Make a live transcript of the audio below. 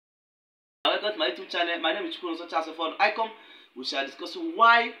welcome to my YouTube channel. My name is Chukwuemeka Icon. We shall discuss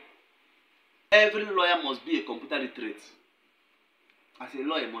why every lawyer must be a computer literate. As a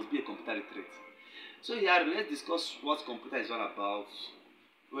lawyer, must be a computer literate. So here, let's discuss what computer is all about.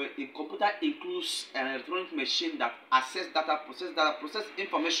 Well, a computer includes an electronic machine that access data, process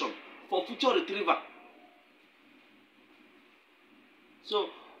information for future retrieval. So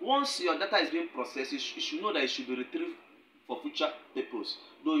once your data is being processed, you should know that it should be retrieved for future purpose.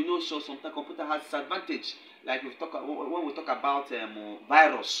 Though you know, so sometimes computer has disadvantage, like when we talk about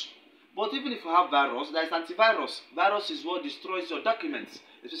virus. But even if you have virus, there is antivirus. Virus is what destroys your documents,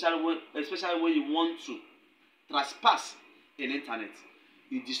 especially when you want to trespass in internet.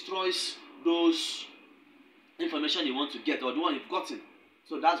 It destroys those information you want to get or the one you've gotten.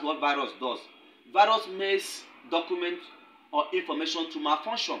 So that's what virus does. Virus makes document or information to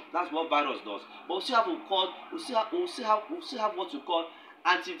malfunction. That's what virus does. But we still have what we call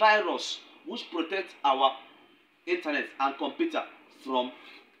antivirus, which protects our internet and computer from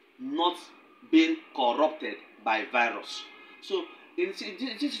not being corrupted by virus. So in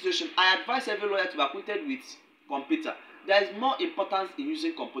this situation, I advise every lawyer to be acquainted with computer. There is more importance in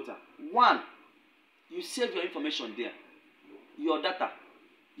using computer. One, you save your information there, your data,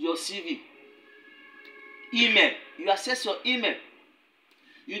 your CV, email. You access your email.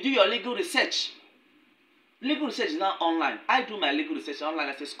 You do your legal research. Legal research is now online. I do my legal research online.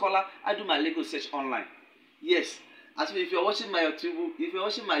 As a scholar, I do my legal research online. Yes. As if you're watching my YouTube,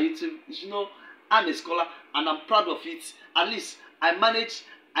 you should know I'm a scholar and I'm proud of it. At least I manage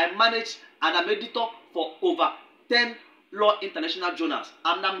and I'm editor for over 10 law international journals.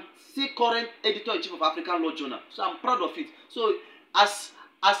 And I'm still current editor-in-chief of African Law Journal. So I'm proud of it. So as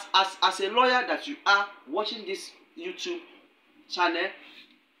a lawyer that you are watching this YouTube channel,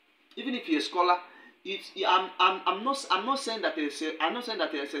 even if you're a scholar, I'm not saying that there's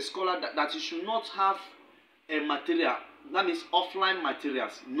a scholar that you should not have a material. That means offline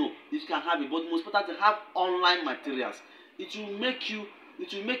materials. No, you can have it, but most important to have online materials. It will make you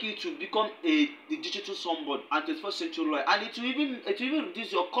to become the digital somebody and 21st century lawyer, and it will even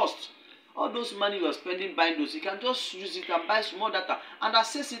reduce your cost. All those money you are spending buying those, you can just use it and buy small data and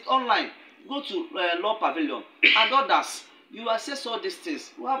access it online. Go to Law Pavilion and others. You access all these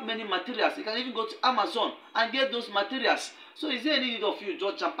things. You have many materials. You can even go to Amazon and get those materials. So is there any need of you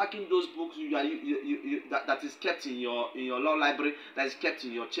just unpacking those books that is kept in your law library, that is kept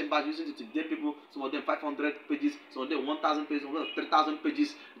in your chambers, using it to date people? Some of them 500 pages, some of them 1,000 pages, some of them 3,000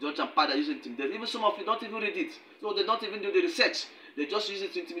 pages. Just unpack that, using it to intimidate. Even some of you don't even read it, so they don't even do the research. They just use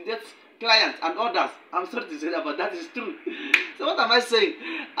it to intimidate clients and others. I'm sorry to say that, but that is true. So what am I saying?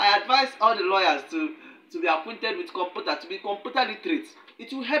 I advise all the lawyers to be acquainted with computer, to be computer literate.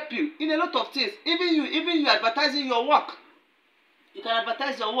 It will help you in a lot of things. Even you advertising your work. You can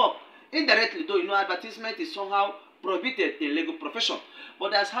advertise your work indirectly, though you know advertisement is somehow prohibited in legal profession.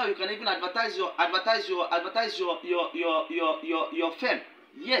 But that's how you can even advertise your firm.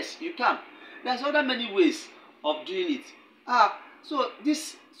 Yes, you can. There's other many ways of doing it. So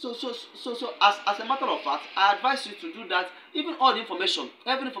as a matter of fact, I advise you to do that. Even all the information,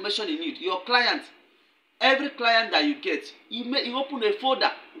 every information you need, your client, every client that you get, you open a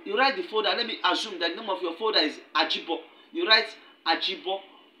folder, you write the folder. Let me assume that the name of your folder is Ajibo. You write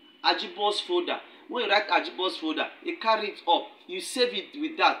Ajibo's folder. When you write Ajibo's folder, you carry it up, you save it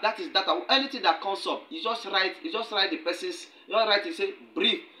with that. That is data. Anything that comes up, you just write the person's, you say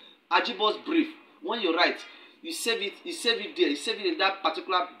brief, Ajibo's brief. When you write, you save it there, you save it in that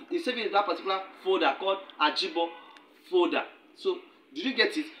particular folder called Ajibo folder. So did you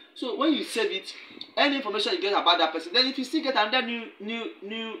get it? So when you save it, any information you get about that person, then if you still get another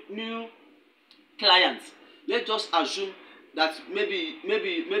new client, let's just assume that maybe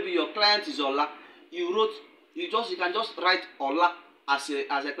your client is Ola. You can just write Ola as a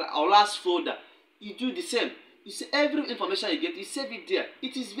Ola's folder. You do the same. You see every information you get, you save it there.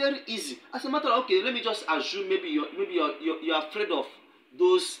 It is very easy. As a matter of, okay, let me just assume maybe you're afraid of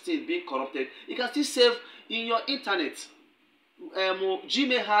those things being corrupted. You can still save in your internet.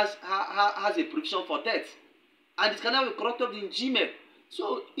 Gmail has a provision for that, and it cannot be corrupted in Gmail.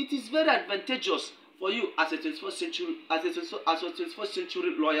 So it is very advantageous for you as a 21st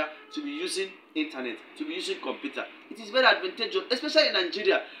century lawyer to be using internet, to be using computer. It is very advantageous, especially in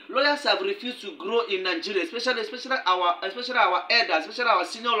Nigeria. Lawyers have refused to grow in Nigeria, especially our elders, especially our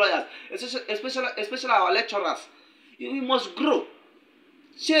senior lawyers, especially our lecturers. We must grow.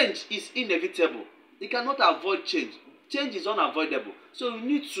 Change is inevitable. You cannot avoid change. Change is unavoidable. So you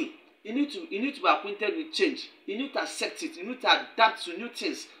need to be acquainted with change. You need to accept it. You need to adapt to new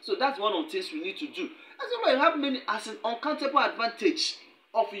things. So that's one of the things we need to do. As well, you have many as an uncountable advantage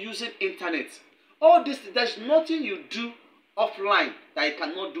of using internet. All this, there's nothing you do offline that you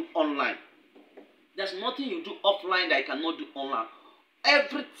cannot do online. There's nothing you do offline that you cannot do online.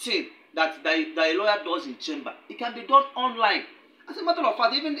 Everything that a lawyer does in chamber, it can be done online. As a matter of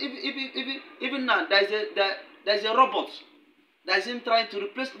fact, even now, there's a robot that is in trying to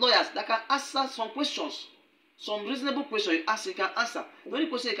replace lawyers that can answer some questions, some reasonable questions you ask, he can answer. The only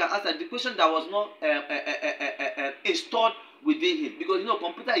question he can answer is the question that was not installed within him, because you know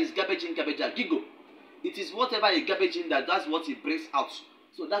computer is garbage in, garbage out. Gigo, it is whatever you garbage in, that's what it brings out.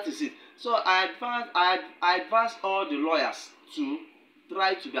 So that is it. So I advise all the lawyers to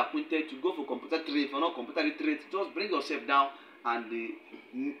try to be acquainted, to go for computer training. If you're not computer literate, just bring yourself down and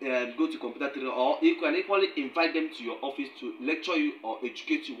go to computer training, or you can equally invite them to your office to lecture you or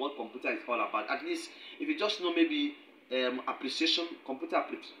educate you what computer is all about. At least if you just know maybe appreciation, computer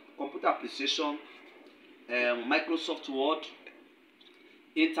appreciation, Microsoft Word,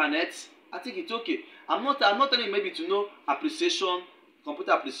 internet, I think it's okay. I'm not telling you maybe to know appreciation,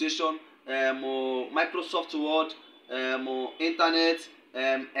 computer appreciation, Microsoft Word, internet,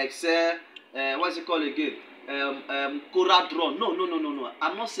 Excel, what is it called again? Corel Draw. No.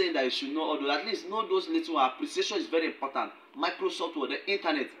 I'm not saying that you should know all those. At least know those little. Appreciation is very important. Microsoft Word, the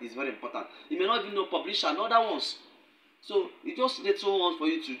internet is very important. You may not even know publisher and other ones. So it's just little ones for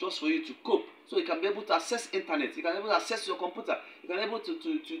you to cope. So you can be able to access internet. You can be able to access your computer. You can be able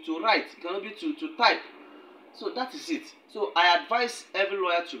to write. You can be able to type. So that is it. So I advise every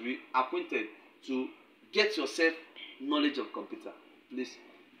lawyer to be acquainted, to get yourself knowledge of computer. Please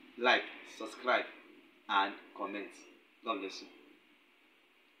like, subscribe, and comment. God bless you.